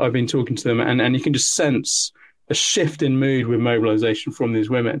 and I've been talking to them, and you can just sense a shift in mood with mobilization from these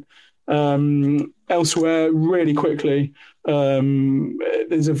women. Elsewhere, really quickly,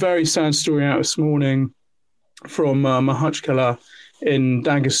 there's a very sad story out this morning from Makhachkala in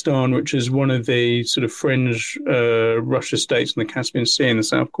Dagestan, which is one of the sort of fringe Russia states in the Caspian Sea in the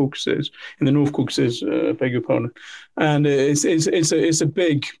South Caucasus, in the North Caucasus, beg your pardon. And it's a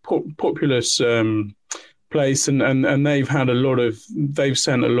big populous place, and they've sent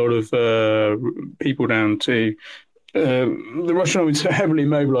a lot of people down to. The Russian army is heavily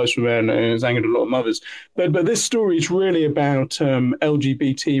mobilized from there, and has angered a lot of mothers. But this story is really about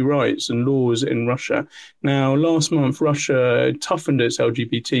LGBT rights and laws in Russia. Now, last month, Russia toughened its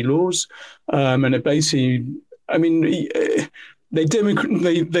LGBT laws, and it basically, I mean, they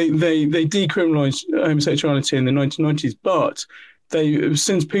decriminalized homosexuality in the 1990s, but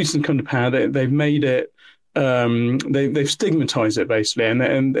since Putin's come to power, they've made it. They've stigmatized it basically,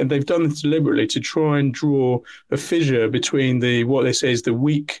 and they've done this deliberately to try and draw a fissure between what they say is the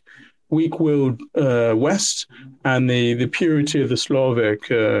weak-willed West and the purity of the Slavic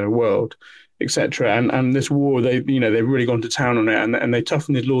world, etc. And this war, they've really gone to town on it, and they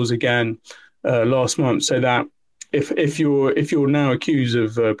toughened the laws again last month, so that if you're now accused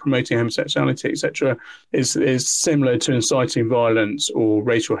of promoting homosexuality, etc., is similar to inciting violence or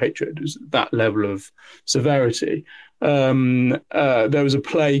racial hatred. It's that level of severity. There was a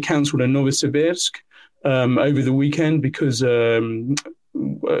play cancelled in Novosibirsk over the weekend because it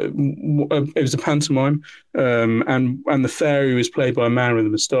was a pantomime, and the fairy was played by a man with a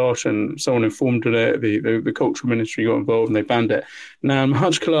moustache, and someone informed it. The cultural ministry got involved and they banned it. Now, in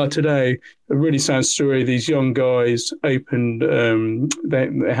Makhachkala today, a really sad story. These young guys opened. They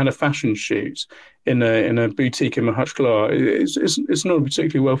had a fashion shoot in a boutique in Makhachkala. It's not a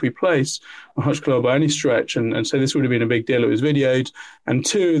particularly wealthy place, Makhachkala, by any stretch, and so this would have been a big deal. It was videoed, and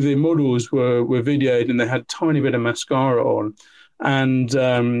two of the models were videoed, and they had a tiny bit of mascara on. And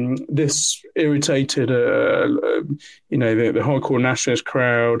this irritated, the hardcore nationalist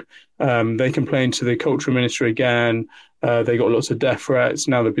crowd. They complained to the cultural ministry again. They got lots of death threats.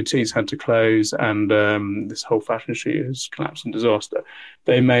 Now the boutiques had to close, and this whole fashion shoot has collapsed in disaster.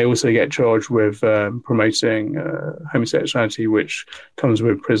 They may also get charged with promoting homosexuality, which comes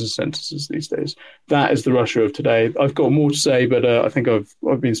with prison sentences these days. That is the Russia of today. I've got more to say, but I think I've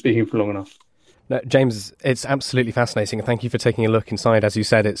been speaking for long enough. No, James, it's absolutely fascinating, and thank you for taking a look inside. As you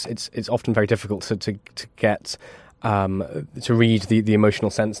said, it's often very difficult to get to read the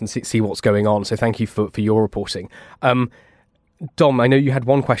emotional sense and see what's going on. So thank you for your reporting. Dom, I know you had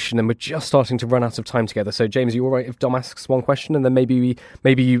one question, and we're just starting to run out of time together. So James, are you all right if Dom asks one question, and then maybe you,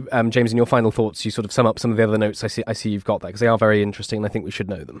 James, in your final thoughts, you sort of sum up some of the other notes I see you've got there, because they are very interesting, and I think we should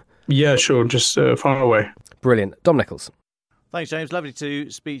know them. Yeah, sure. Just fire away. Brilliant, Dom Nichols. Thanks, James. Lovely to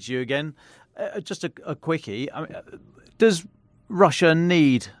speak to you again. Just a quickie. Does Russia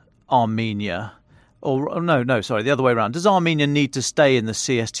need Armenia? Or no, sorry, the other way around. Does Armenia need to stay in the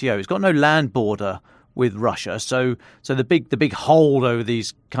CSTO? It's got no land border with Russia, so the big hold over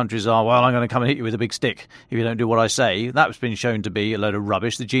these countries are, well, I'm going to come and hit you with a big stick if you don't do what I say. That's been shown to be a load of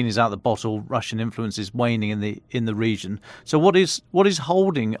rubbish. The genie's out the bottle. Russian influence is waning in the region. So what is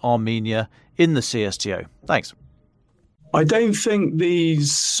holding Armenia in the CSTO? Thanks. I don't think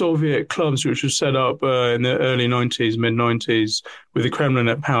these Soviet clubs, which were set up in the early 90s, mid-90s, with the Kremlin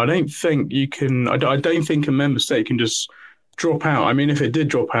at power, I don't think a member state can just drop out. I mean, if it did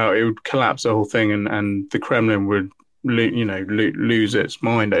drop out, it would collapse the whole thing, and the Kremlin would, lose its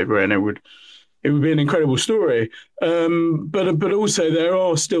mind over it, and it would be an incredible story. But also there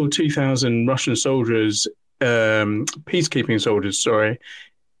are still 2,000 Russian soldiers, peacekeeping soldiers,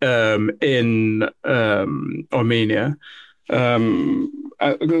 in Armenia.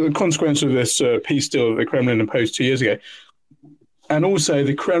 The consequence of this peace deal that the Kremlin imposed 2 years ago. And also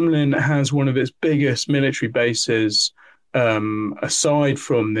the Kremlin has one of its biggest military bases aside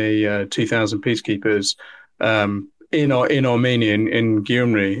from the 2,000 peacekeepers in Armenia, in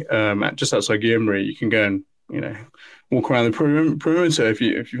Gyumri, just outside Gyumri, you can go and walk around the perimeter if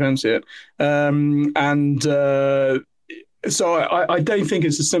you fancy it. So I don't think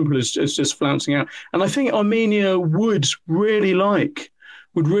it's as simple as just flouncing out. And I think Armenia would really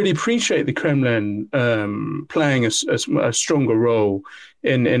appreciate the Kremlin playing a stronger role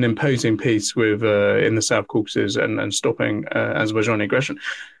in imposing peace with in the South Caucasus and stopping Azerbaijani aggression.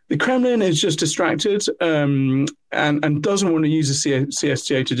 The Kremlin is just distracted and doesn't want to use the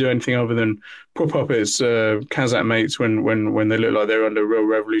CSTO to do anything other than prop up its Kazakh mates when they look like they're under real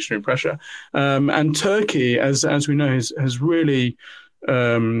revolutionary pressure. And Turkey, as we know, has really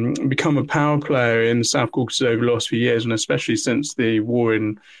become a power player in the South Caucasus over the last few years, and especially since the war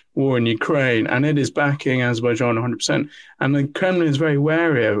in Ukraine, and it is backing Azerbaijan 100%. And the Kremlin is very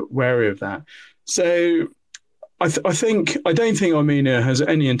wary of that. So I don't think Armenia has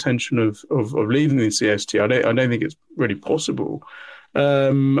any intention of leaving the CST. I don't think it's really possible.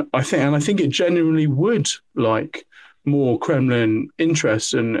 I think it genuinely would like more Kremlin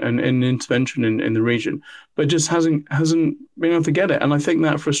interest and intervention in the region, but just hasn't been able to get it. And I think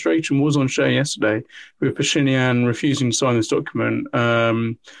that frustration was on show yesterday with Pashinyan refusing to sign this document.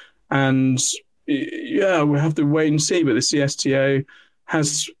 And yeah, we'll have to wait and see. But the CSTO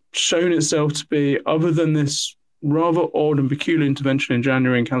has shown itself to be, other than this rather odd and peculiar intervention in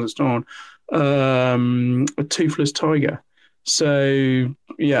January in Kazakhstan, a toothless tiger. So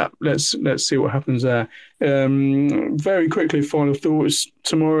yeah, let's see what happens there. Very quickly, final thoughts.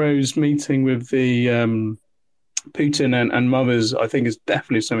 Tomorrow's meeting with the Putin and mothers, I think, is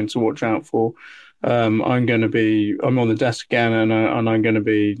definitely something to watch out for. I'm on the desk again, and I'm going to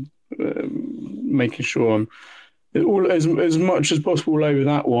be making sure I'm all as much as possible all over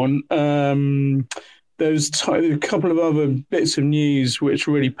that one. There's a couple of other bits of news which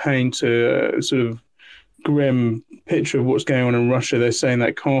really paint a sort of grim picture of what's going on in Russia. They're saying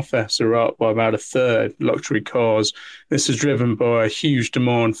that car thefts are up by about a third, luxury cars. This is driven by a huge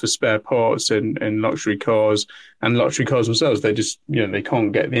demand for spare parts in luxury cars, and luxury cars themselves, they just, they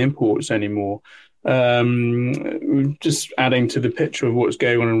can't get the imports anymore. Just adding to the picture of what's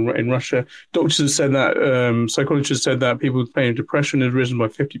going on in Russia. Doctors have said that, psychologists said that people with pain and depression has risen by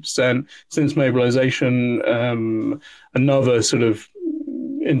 50% since mobilization. Another sort of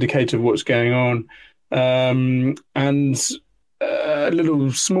indicator of what's going on. And a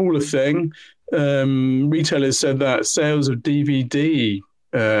little smaller thing, retailers said that sales of DVD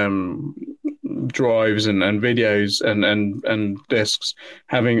drives and videos and discs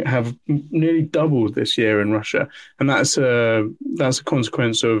have nearly doubled this year in Russia, and that's a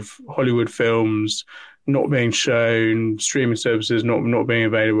consequence of Hollywood films not being shown, streaming services not being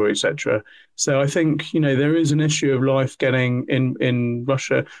available, etc. So I think there is an issue of life getting in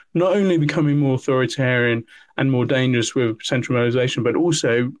Russia not only becoming more authoritarian and more dangerous with centralization, but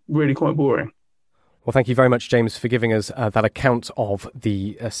also really quite boring. Well, thank you very much, James, for giving us that account of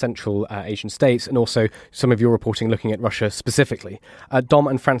the Central Asian states and also some of your reporting looking at Russia specifically. Dom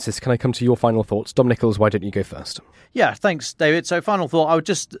and Francis, can I come to your final thoughts? Dom Nichols, why don't you go first? Yeah, thanks, David. So final thought, I would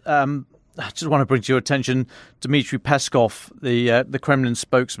just want to bring to your attention Dmitry Peskov, the Kremlin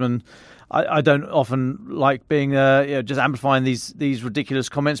spokesman. I don't often like being just amplifying these ridiculous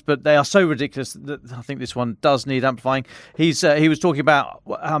comments, but they are so ridiculous that I think this one does need amplifying. He was talking about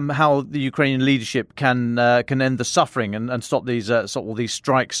how the Ukrainian leadership can end the suffering and stop all these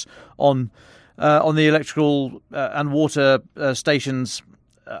strikes on the electrical and water stations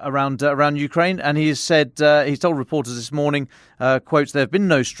around Ukraine. And he has said he's told reporters this morning, quotes, "There have been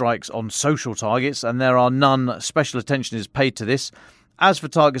no strikes on social targets, and there are none. Special attention is paid to this. As for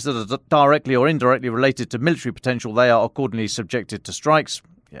targets that are directly or indirectly related to military potential, they are accordingly subjected to strikes."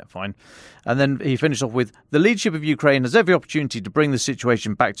 Yeah, fine. And then he finished off with, "The leadership of Ukraine has every opportunity to bring the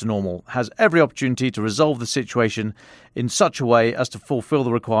situation back to normal, has every opportunity to resolve the situation in such a way as to fulfill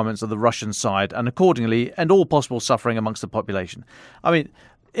the requirements of the Russian side and accordingly end all possible suffering amongst the population." I mean,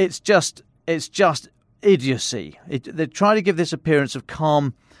 it's just idiocy. They try to give this appearance of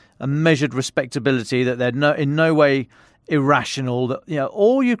calm and measured respectability, that they're in no way irrational, that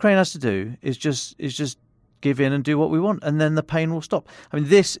all Ukraine has to do is just give in and do what we want, and then the pain will stop. I mean,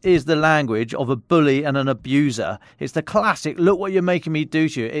 this is the language of a bully and an abuser. It's the classic, look what you're making me do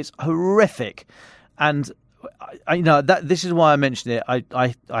to you. It's horrific. And this is why I mentioned it.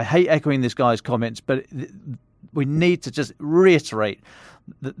 I hate echoing this guy's comments, but we need to just reiterate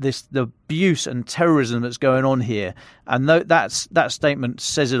the abuse and terrorism that's going on here. And that statement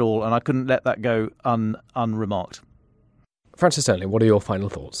says it all, and I couldn't let that go unremarked. Francis Sterling, what are your final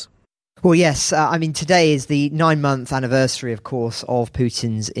thoughts? Well, yes. Today is the 9-month anniversary, of course, of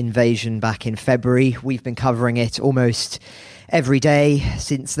Putin's invasion back in February. We've been covering it almost every day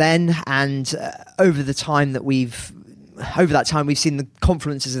since then. And over that time, we've seen the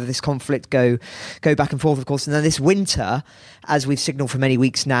confluences of this conflict go back and forth, of course. And then this winter, as we've signalled for many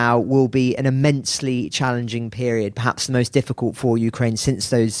weeks now, will be an immensely challenging period, perhaps the most difficult for Ukraine since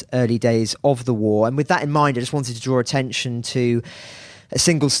those early days of the war. And with that in mind, I just wanted to draw attention to a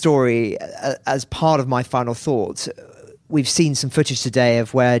single story as part of my final thoughts. We've seen some footage today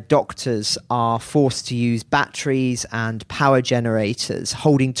of where doctors are forced to use batteries and power generators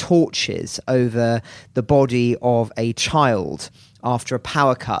holding torches over the body of a child after a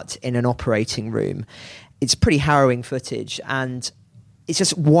power cut in an operating room. It's pretty harrowing footage, and it's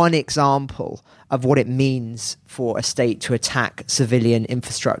just one example of what it means for a state to attack civilian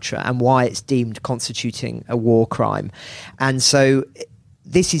infrastructure and why it's deemed constituting a war crime. And so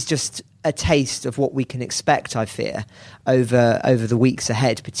this is just a taste of what we can expect, I fear, over the weeks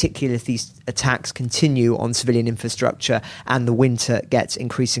ahead, particularly if these attacks continue on civilian infrastructure and the winter gets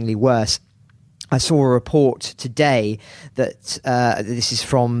increasingly worse. I saw a report today that this is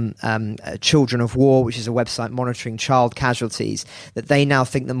from Children of War, which is a website monitoring child casualties, that they now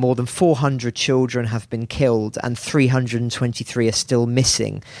think that more than 400 children have been killed and 323 are still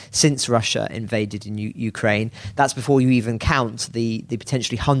missing since Russia invaded in Ukraine. That's before you even count the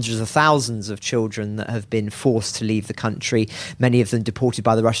potentially hundreds of thousands of children that have been forced to leave the country, many of them deported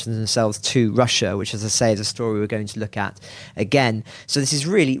by the Russians themselves to Russia, which, as I say, is a story we're going to look at again. So this is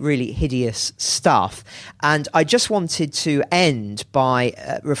really, really hideous stuff. And I just wanted to end by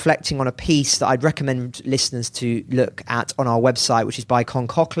reflecting on a piece that I'd recommend listeners to look at on our website, which is by Con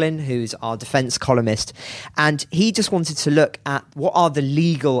Coughlin, who's our defence columnist. And he just wanted to look at what are the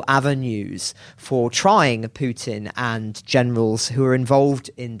legal avenues for trying Putin and generals who are involved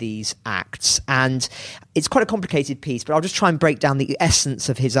in these acts. And it's quite a complicated piece, but I'll just try and break down the essence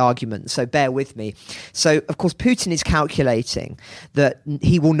of his argument. So bear with me. So, of course, Putin is calculating that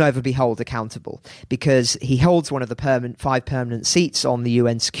he will never be held accountable because he holds one of the 5 permanent seats on the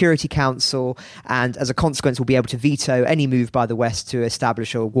UN Security Council, and as a consequence will be able to veto any move by the West to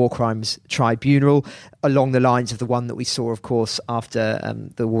establish a war crimes tribunal along the lines of the one that we saw, of course, after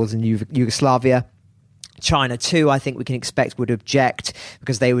the wars in Yugoslavia. China too, I think we can expect, would object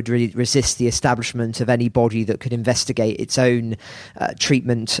because they would really resist the establishment of any body that could investigate its own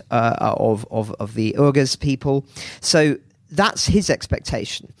treatment of the Uyghurs people. So that's his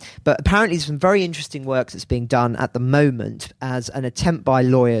expectation. But apparently there's some very interesting work that's being done at the moment as an attempt by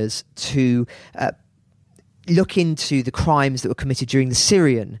lawyers to look into the crimes that were committed during the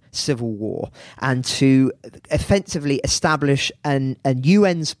Syrian civil war and to effectively establish a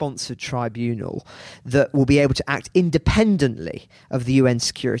UN-sponsored tribunal that will be able to act independently of the UN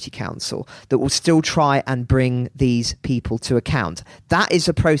Security Council, that will still try and bring these people to account. That is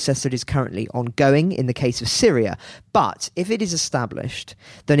a process that is currently ongoing in the case of Syria. But if it is established,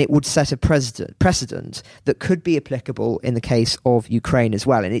 then it would set a precedent that could be applicable in the case of Ukraine as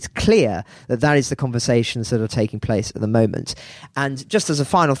well. And it's clear that that is the conversations that are taking place at the moment. And just as a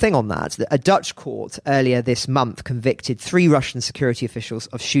final thing on that, a Dutch court earlier this month convicted 3 Russian security officials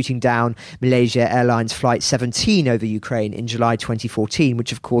of shooting down Malaysia Airlines Flight 17 over Ukraine in July 2014,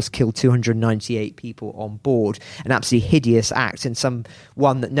 which of course killed 298 people on board. An absolutely hideous act, and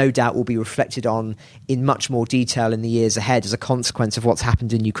one that no doubt will be reflected on in much more detail in the years ahead as a consequence of what's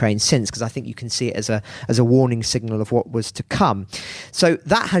happened in Ukraine since, because I think you can see it as a warning signal of what was to come. So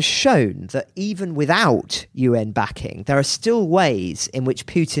that has shown that even without UN backing, there are still ways in which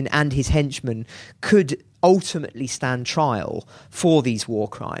Putin and his henchmen could ultimately stand trial for these war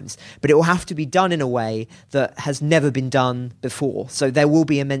crimes, but it will have to be done in a way that has never been done before. So there will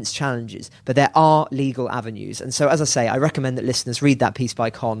be immense challenges, but there are legal avenues. And so, as I say, I recommend that listeners read that piece by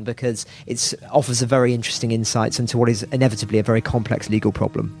Con because it offers a very interesting insights into what is inevitably a very complex legal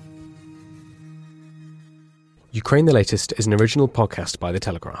problem. Ukraine the Latest is an original podcast by The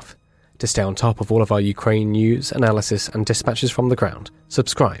Telegraph. To stay on top of all of our Ukraine news, analysis and dispatches from the ground,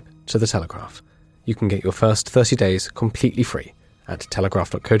 subscribe to The Telegraph. You can get your first 30 days completely free at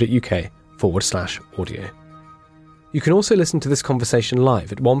telegraph.co.uk/audio. You can also listen to this conversation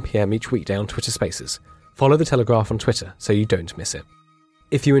live at 1 p.m. each weekday on Twitter Spaces. Follow The Telegraph on Twitter so you don't miss it.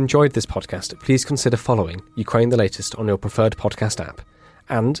 If you enjoyed this podcast, please consider following Ukraine the Latest on your preferred podcast app.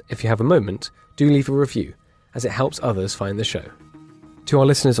 And if you have a moment, do leave a review, as it helps others find the show. To our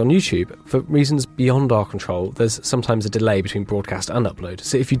listeners on YouTube, for reasons beyond our control, there's sometimes a delay between broadcast and upload,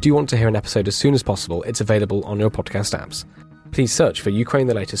 so if you do want to hear an episode as soon as possible, it's available on your podcast apps. Please search for Ukraine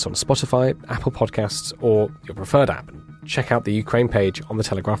the Latest on Spotify, Apple Podcasts, or your preferred app, and check out the Ukraine page on the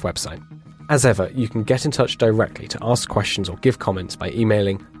Telegraph website. As ever, you can get in touch directly to ask questions or give comments by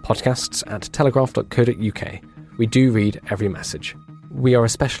emailing podcasts@telegraph.co.uk. We do read every message. We are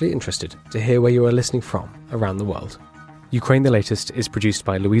especially interested to hear where you are listening from around the world. Ukraine the Latest is produced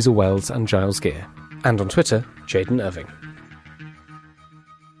by Louisa Wells and Giles Gear, and on Twitter, Jaden Irving.